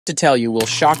To tell you will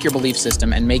shock your belief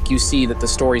system and make you see that the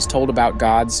stories told about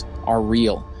gods are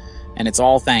real, and it's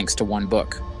all thanks to one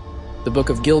book. The Book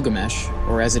of Gilgamesh,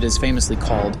 or as it is famously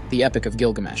called, the Epic of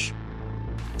Gilgamesh.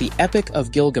 The Epic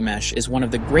of Gilgamesh is one of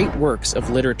the great works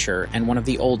of literature and one of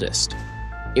the oldest.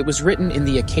 It was written in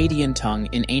the Akkadian tongue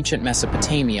in ancient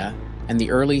Mesopotamia and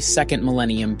the early 2nd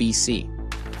millennium BC.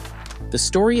 The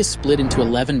story is split into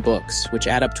 11 books, which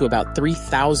add up to about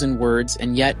 3,000 words,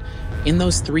 and yet, in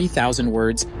those 3,000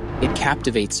 words, it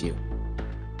captivates you.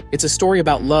 It's a story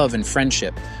about love and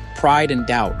friendship, pride and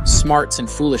doubt, smarts and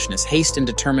foolishness, haste and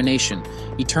determination,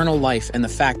 eternal life, and the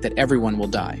fact that everyone will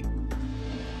die.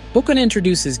 Book 1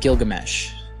 introduces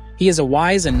Gilgamesh. He is a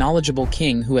wise and knowledgeable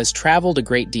king who has traveled a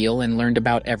great deal and learned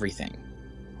about everything.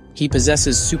 He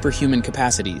possesses superhuman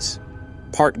capacities,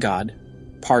 part god,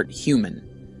 part human.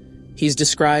 He's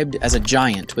described as a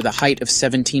giant with a height of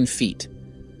 17 feet,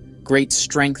 great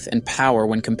strength and power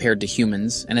when compared to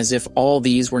humans, and as if all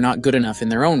these were not good enough in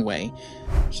their own way,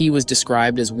 he was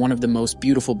described as one of the most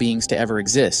beautiful beings to ever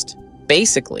exist.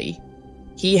 Basically,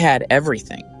 he had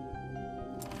everything.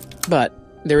 But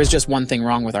there is just one thing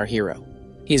wrong with our hero.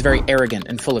 He is very arrogant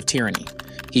and full of tyranny.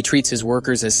 He treats his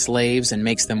workers as slaves and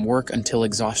makes them work until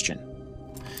exhaustion.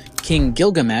 King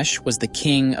Gilgamesh was the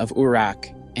king of Uruk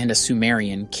and a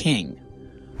Sumerian king.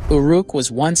 Uruk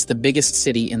was once the biggest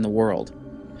city in the world.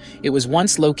 It was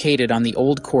once located on the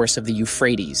old course of the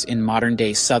Euphrates in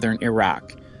modern-day southern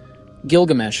Iraq.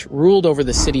 Gilgamesh ruled over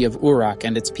the city of Uruk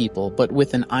and its people, but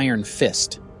with an iron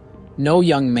fist. No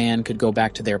young man could go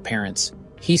back to their parents.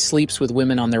 He sleeps with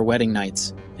women on their wedding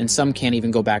nights, and some can't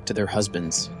even go back to their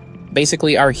husbands.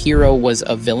 Basically, our hero was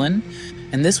a villain,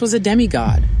 and this was a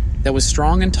demigod that was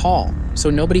strong and tall, so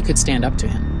nobody could stand up to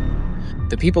him.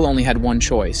 The people only had one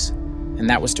choice, and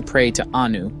that was to pray to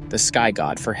Anu, the sky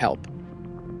god, for help.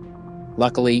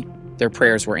 Luckily, their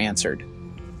prayers were answered.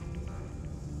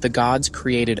 The gods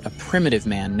created a primitive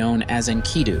man known as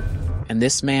Enkidu, and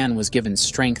this man was given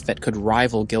strength that could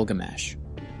rival Gilgamesh.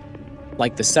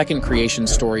 Like the second creation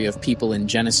story of people in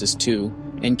Genesis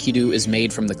 2, Enkidu is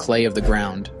made from the clay of the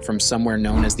ground, from somewhere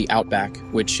known as the Outback,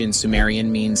 which in Sumerian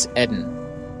means Eden.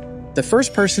 The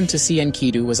first person to see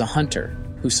Enkidu was a hunter,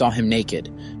 who saw him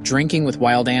naked, drinking with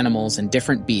wild animals and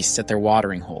different beasts at their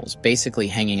watering holes, basically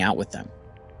hanging out with them.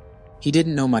 He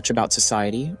didn't know much about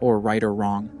society, or right or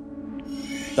wrong.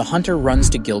 The hunter runs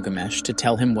to Gilgamesh to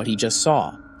tell him what he just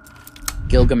saw.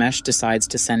 Gilgamesh decides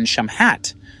to send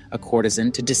Shamhat, a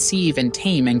courtesan, to deceive and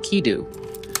tame Enkidu.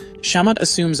 Shamhat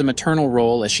assumes a maternal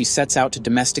role as she sets out to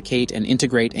domesticate and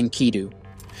integrate Enkidu.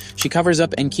 She covers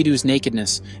up Enkidu's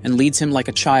nakedness and leads him like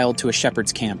a child to a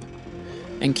shepherd's camp.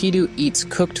 Enkidu eats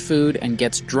cooked food and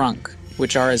gets drunk,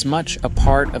 which are as much a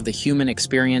part of the human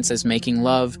experience as making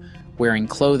love, wearing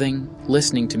clothing,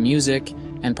 listening to music,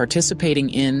 and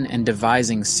participating in and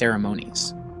devising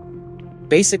ceremonies.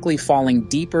 Basically falling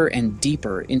deeper and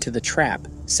deeper into the trap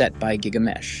set by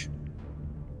Gilgamesh.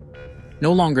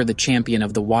 No longer the champion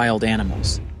of the wild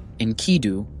animals,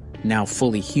 Enkidu, now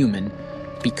fully human,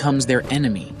 becomes their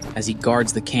enemy as he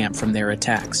guards the camp from their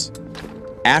attacks.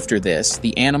 After this,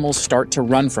 the animals start to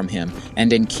run from him,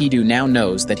 and Enkidu now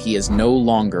knows that he is no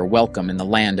longer welcome in the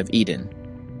land of Eden.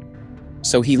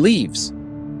 So he leaves.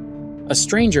 A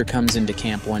stranger comes into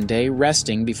camp one day,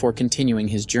 resting before continuing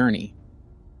his journey.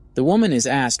 The woman is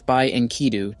asked by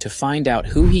Enkidu to find out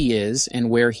who he is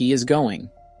and where he is going.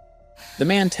 The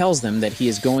man tells them that he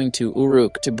is going to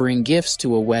Uruk to bring gifts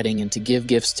to a wedding and to give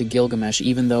gifts to Gilgamesh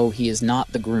even though he is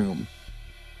not the groom.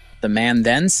 The man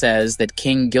then says that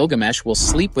King Gilgamesh will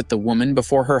sleep with the woman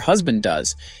before her husband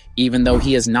does, even though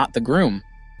he is not the groom.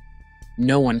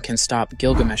 No one can stop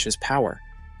Gilgamesh's power.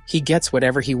 He gets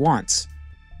whatever he wants.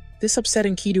 This upset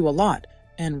Enkidu a lot,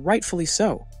 and rightfully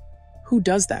so. Who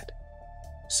does that?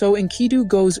 So Enkidu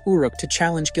goes Uruk to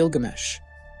challenge Gilgamesh.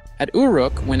 At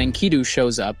Uruk, when Enkidu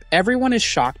shows up, everyone is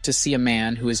shocked to see a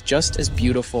man who is just as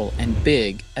beautiful and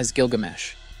big as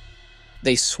Gilgamesh.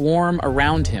 They swarm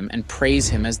around him and praise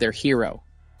him as their hero.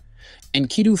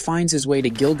 Enkidu finds his way to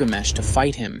Gilgamesh to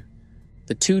fight him.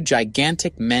 The two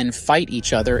gigantic men fight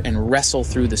each other and wrestle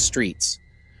through the streets.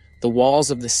 The walls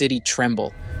of the city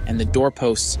tremble, and the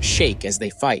doorposts shake as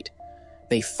they fight.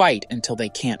 They fight until they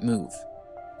can't move.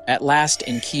 At last,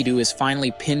 Enkidu is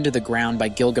finally pinned to the ground by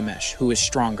Gilgamesh, who is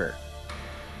stronger.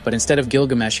 But instead of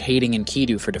Gilgamesh hating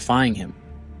Enkidu for defying him,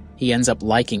 he ends up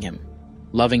liking him,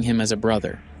 loving him as a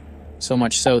brother. So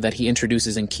much so that he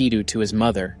introduces Enkidu to his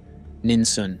mother,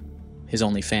 Ninsun, his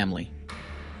only family.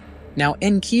 Now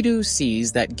Enkidu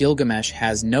sees that Gilgamesh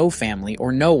has no family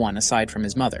or no one aside from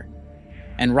his mother.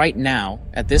 And right now,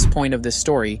 at this point of this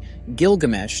story,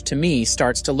 Gilgamesh, to me,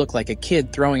 starts to look like a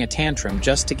kid throwing a tantrum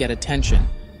just to get attention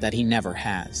that he never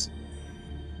has.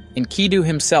 Enkidu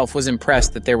himself was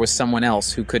impressed that there was someone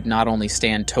else who could not only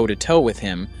stand toe-to-toe with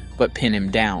him, but pin him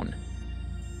down.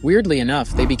 Weirdly enough,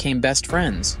 they became best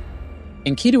friends.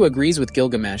 Enkidu agrees with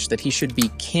Gilgamesh that he should be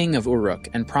king of Uruk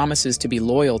and promises to be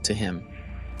loyal to him.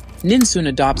 Ninsun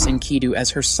adopts Enkidu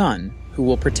as her son, who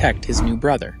will protect his new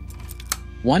brother.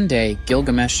 One day,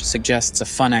 Gilgamesh suggests a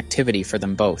fun activity for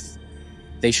them both.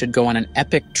 They should go on an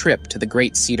epic trip to the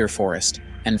Great Cedar Forest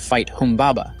and fight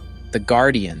Humbaba, the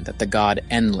guardian that the god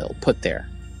Enlil put there,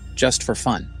 just for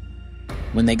fun.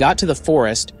 When they got to the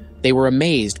forest, they were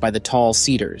amazed by the tall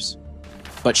cedars.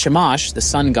 But Shamash, the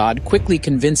sun god, quickly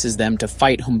convinces them to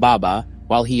fight Humbaba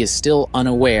while he is still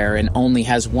unaware and only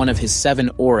has one of his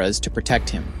 7 auras to protect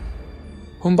him.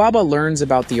 Humbaba learns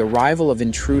about the arrival of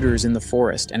intruders in the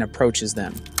forest and approaches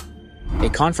them. A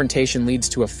confrontation leads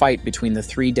to a fight between the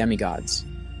 3 demigods.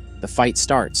 The fight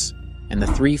starts, and the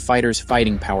 3 fighters'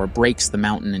 fighting power breaks the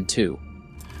mountain in 2.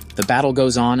 The battle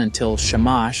goes on until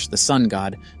Shamash, the sun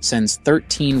god, sends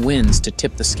 13 winds to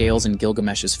tip the scales in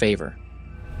Gilgamesh's favor.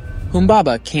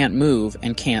 Humbaba can't move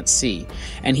and can't see,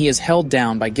 and he is held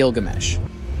down by Gilgamesh.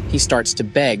 He starts to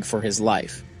beg for his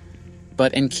life.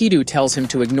 But Enkidu tells him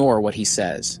to ignore what he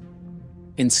says.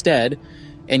 Instead,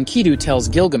 Enkidu tells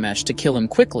Gilgamesh to kill him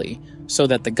quickly so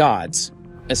that the gods,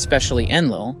 especially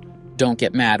Enlil, don't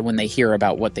get mad when they hear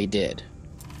about what they did.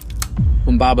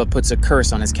 Humbaba puts a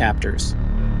curse on his captors.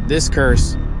 This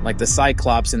curse, like the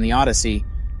Cyclops in the Odyssey,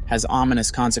 has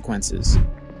ominous consequences.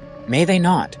 May they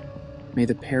not. May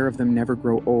the pair of them never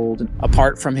grow old,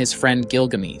 apart from his friend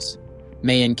Gilgamesh.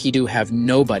 May Enkidu have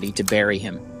nobody to bury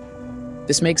him.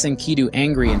 This makes Enkidu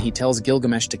angry and he tells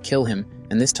Gilgamesh to kill him,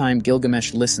 and this time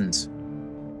Gilgamesh listens.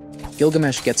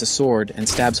 Gilgamesh gets a sword and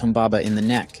stabs Humbaba in the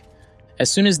neck. As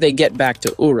soon as they get back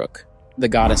to Uruk, the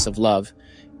goddess of love,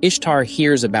 Ishtar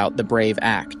hears about the brave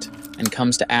act and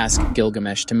comes to ask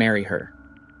Gilgamesh to marry her.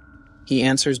 He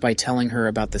answers by telling her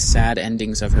about the sad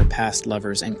endings of her past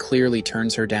lovers and clearly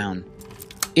turns her down.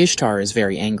 Ishtar is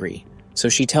very angry, so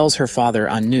she tells her father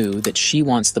Anu that she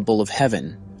wants the bull of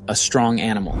heaven, a strong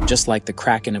animal, just like the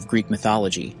kraken of Greek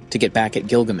mythology, to get back at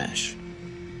Gilgamesh.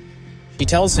 She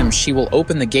tells him she will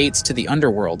open the gates to the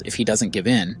underworld if he doesn't give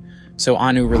in, so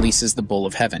Anu releases the bull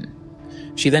of heaven.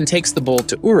 She then takes the bull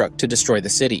to Uruk to destroy the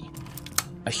city.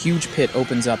 A huge pit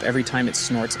opens up every time it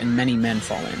snorts and many men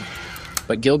fall in.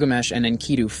 But Gilgamesh and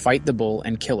Enkidu fight the bull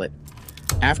and kill it.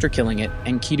 After killing it,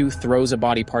 Enkidu throws a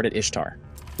body part at Ishtar.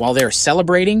 While they're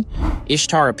celebrating,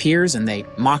 Ishtar appears and they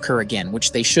mock her again,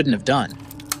 which they shouldn't have done.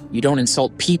 You don't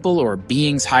insult people or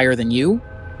beings higher than you?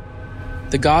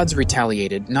 The gods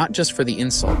retaliated not just for the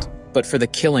insult, but for the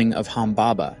killing of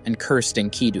Humbaba and cursed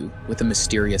Enkidu with a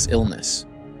mysterious illness.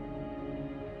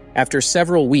 After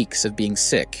several weeks of being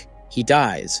sick, he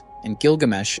dies, and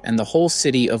Gilgamesh and the whole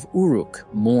city of Uruk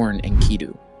mourn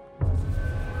Enkidu.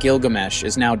 Gilgamesh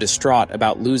is now distraught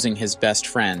about losing his best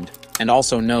friend, and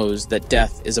also knows that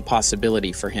death is a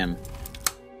possibility for him.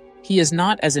 He is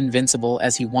not as invincible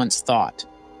as he once thought,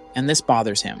 and this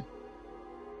bothers him.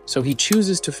 So he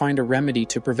chooses to find a remedy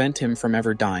to prevent him from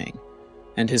ever dying,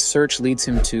 and his search leads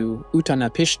him to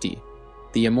Utanapishti,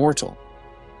 the immortal.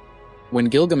 When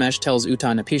Gilgamesh tells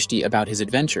Utanapishti about his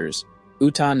adventures,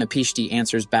 Utanapishti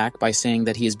answers back by saying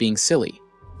that he is being silly.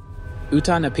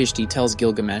 Utanapishti tells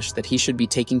Gilgamesh that he should be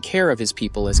taking care of his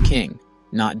people as king,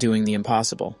 not doing the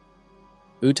impossible.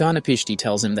 Utanapishti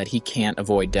tells him that he can't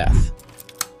avoid death.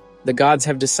 The gods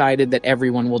have decided that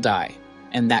everyone will die,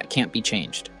 and that can't be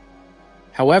changed.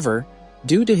 However,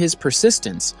 due to his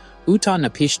persistence,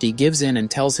 Utanapishti gives in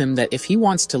and tells him that if he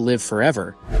wants to live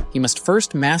forever, he must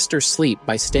first master sleep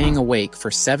by staying awake for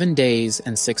 7 days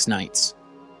and 6 nights.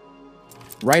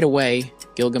 Right away,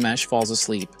 Gilgamesh falls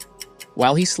asleep.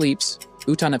 While he sleeps,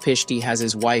 Utanapishti has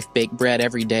his wife bake bread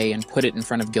every day and put it in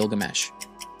front of Gilgamesh.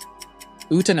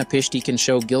 Utanapishti can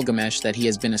show Gilgamesh that he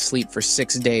has been asleep for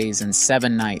 6 days and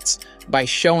 7 nights by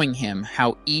showing him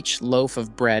how each loaf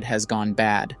of bread has gone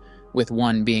bad, with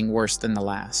one being worse than the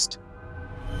last.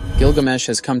 Gilgamesh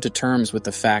has come to terms with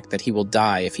the fact that he will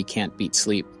die if he can't beat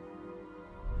sleep.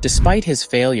 Despite his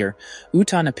failure,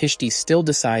 Utanapishti still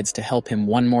decides to help him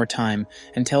one more time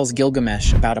and tells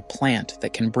Gilgamesh about a plant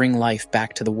that can bring life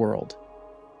back to the world.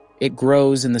 It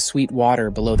grows in the sweet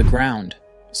water below the ground,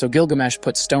 so Gilgamesh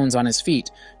puts stones on his feet,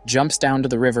 jumps down to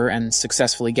the river, and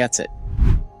successfully gets it.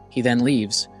 He then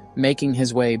leaves, making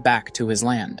his way back to his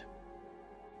land.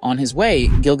 On his way,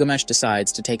 Gilgamesh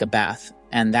decides to take a bath,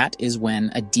 and that is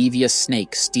when a devious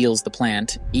snake steals the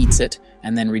plant, eats it,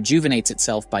 and then rejuvenates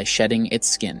itself by shedding its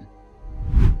skin.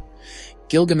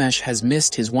 Gilgamesh has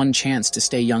missed his one chance to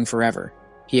stay young forever.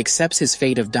 He accepts his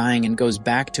fate of dying and goes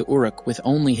back to Uruk with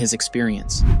only his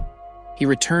experience. He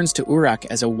returns to Uruk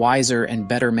as a wiser and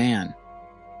better man.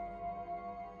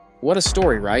 What a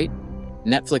story, right?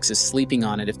 Netflix is sleeping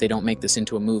on it if they don't make this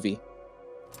into a movie.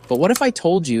 But what if I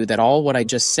told you that all what I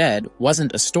just said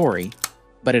wasn't a story,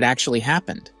 but it actually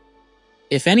happened?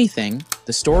 If anything,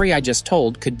 the story I just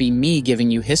told could be me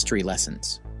giving you history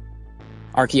lessons.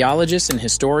 Archaeologists and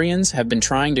historians have been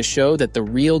trying to show that the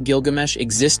real Gilgamesh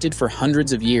existed for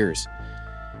hundreds of years.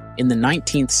 In the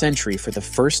 19th century, for the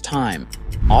first time,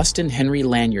 Austen Henry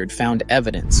Lanyard found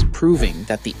evidence proving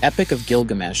that the Epic of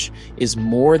Gilgamesh is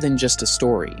more than just a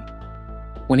story.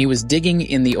 When he was digging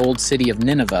in the old city of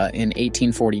Nineveh in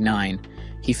 1849,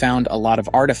 he found a lot of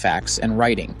artifacts and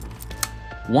writing.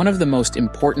 One of the most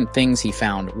important things he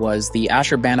found was the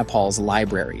Ashurbanipal's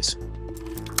libraries.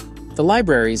 The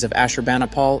libraries of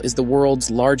Ashurbanipal is the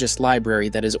world's largest library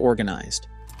that is organized.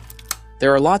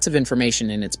 There are lots of information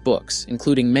in its books,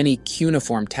 including many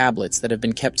cuneiform tablets that have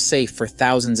been kept safe for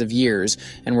thousands of years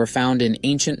and were found in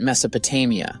ancient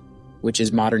Mesopotamia, which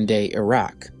is modern-day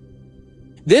Iraq.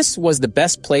 This was the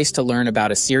best place to learn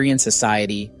about Assyrian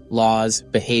society, laws,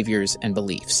 behaviors, and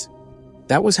beliefs.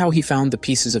 That was how he found the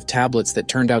pieces of tablets that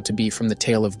turned out to be from the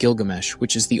tale of Gilgamesh,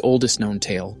 which is the oldest known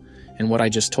tale, and what I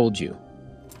just told you.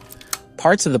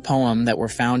 Parts of the poem that were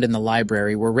found in the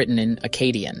library were written in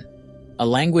Akkadian, a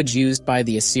language used by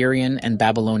the Assyrian and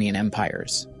Babylonian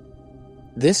empires.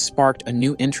 This sparked a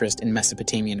new interest in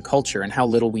Mesopotamian culture and how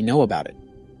little we know about it.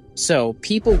 So,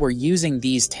 people were using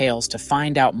these tales to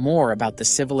find out more about the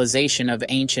civilization of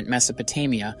ancient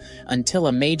Mesopotamia until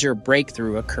a major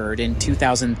breakthrough occurred in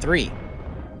 2003.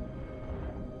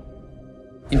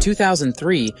 In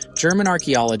 2003, German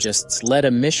archaeologists led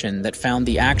a mission that found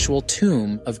the actual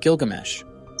tomb of Gilgamesh.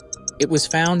 It was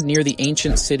found near the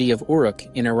ancient city of Uruk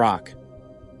in Iraq.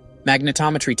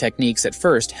 Magnetometry techniques at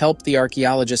first helped the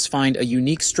archaeologists find a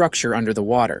unique structure under the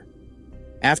water.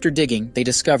 After digging, they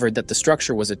discovered that the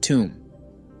structure was a tomb.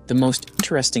 The most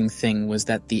interesting thing was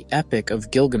that the Epic of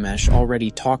Gilgamesh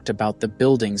already talked about the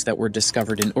buildings that were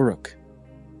discovered in Uruk.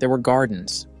 There were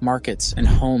gardens, markets, and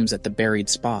homes at the buried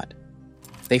spot.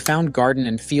 They found garden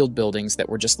and field buildings that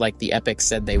were just like the Epic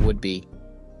said they would be.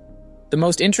 The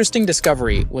most interesting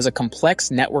discovery was a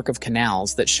complex network of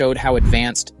canals that showed how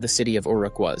advanced the city of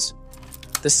Uruk was.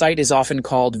 The site is often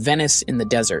called Venice in the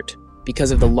desert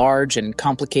because of the large and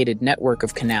complicated network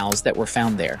of canals that were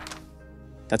found there.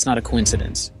 That's not a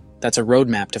coincidence. That's a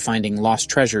roadmap to finding lost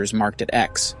treasures marked at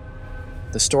X.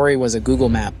 The story was a Google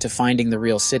map to finding the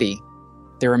real city.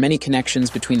 There are many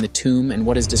connections between the tomb and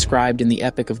what is described in the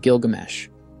Epic of Gilgamesh.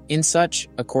 In such,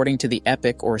 according to the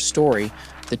epic or story,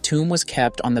 the tomb was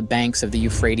kept on the banks of the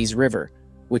Euphrates River,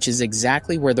 which is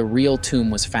exactly where the real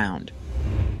tomb was found.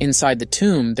 Inside the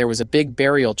tomb, there was a big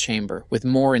burial chamber with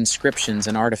more inscriptions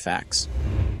and artifacts.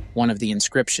 One of the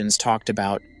inscriptions talked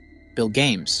about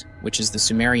Gilgamesh, which is the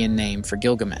Sumerian name for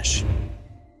Gilgamesh.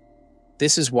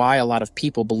 This is why a lot of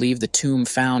people believe the tomb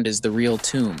found is the real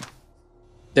tomb.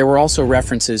 There were also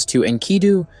references to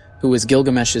Enkidu, who was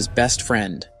Gilgamesh's best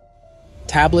friend.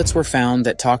 Tablets were found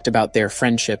that talked about their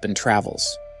friendship and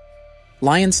travels.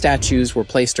 Lion statues were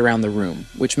placed around the room,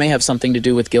 which may have something to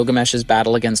do with Gilgamesh's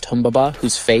battle against Humbaba,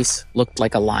 whose face looked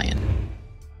like a lion.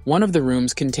 One of the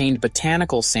rooms contained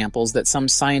botanical samples that some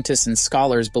scientists and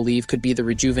scholars believe could be the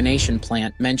rejuvenation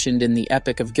plant mentioned in the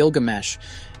Epic of Gilgamesh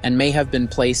and may have been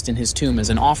placed in his tomb as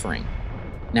an offering.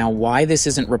 Now, why this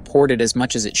isn't reported as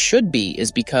much as it should be is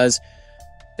because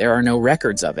there are no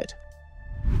records of it.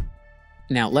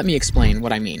 Now, let me explain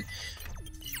what I mean.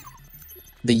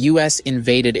 The US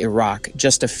invaded Iraq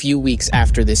just a few weeks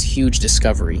after this huge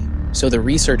discovery, so the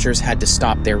researchers had to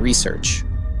stop their research.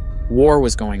 War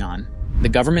was going on. The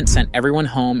government sent everyone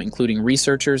home, including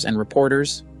researchers and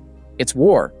reporters. It's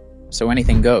war, so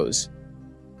anything goes.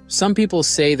 Some people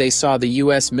say they saw the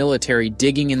US military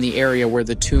digging in the area where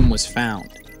the tomb was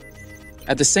found.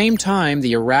 At the same time,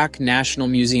 the Iraq National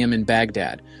Museum in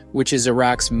Baghdad, which is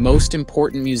Iraq's most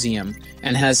important museum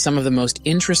and has some of the most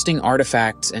interesting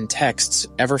artifacts and texts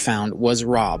ever found, was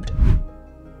robbed.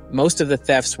 Most of the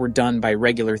thefts were done by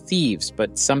regular thieves,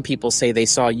 but some people say they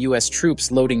saw US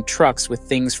troops loading trucks with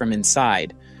things from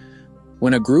inside.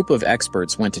 When a group of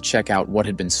experts went to check out what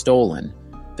had been stolen,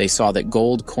 they saw that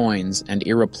gold coins and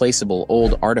irreplaceable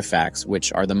old artifacts,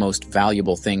 which are the most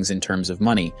valuable things in terms of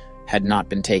money, had not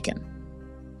been taken.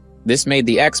 This made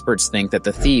the experts think that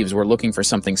the thieves were looking for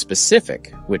something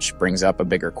specific, which brings up a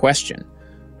bigger question.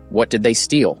 What did they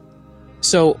steal?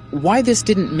 So, why this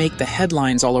didn't make the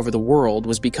headlines all over the world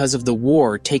was because of the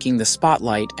war taking the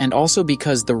spotlight, and also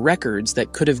because the records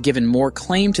that could have given more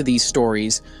claim to these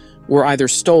stories were either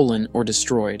stolen or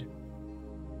destroyed.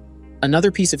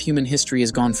 Another piece of human history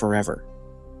is gone forever.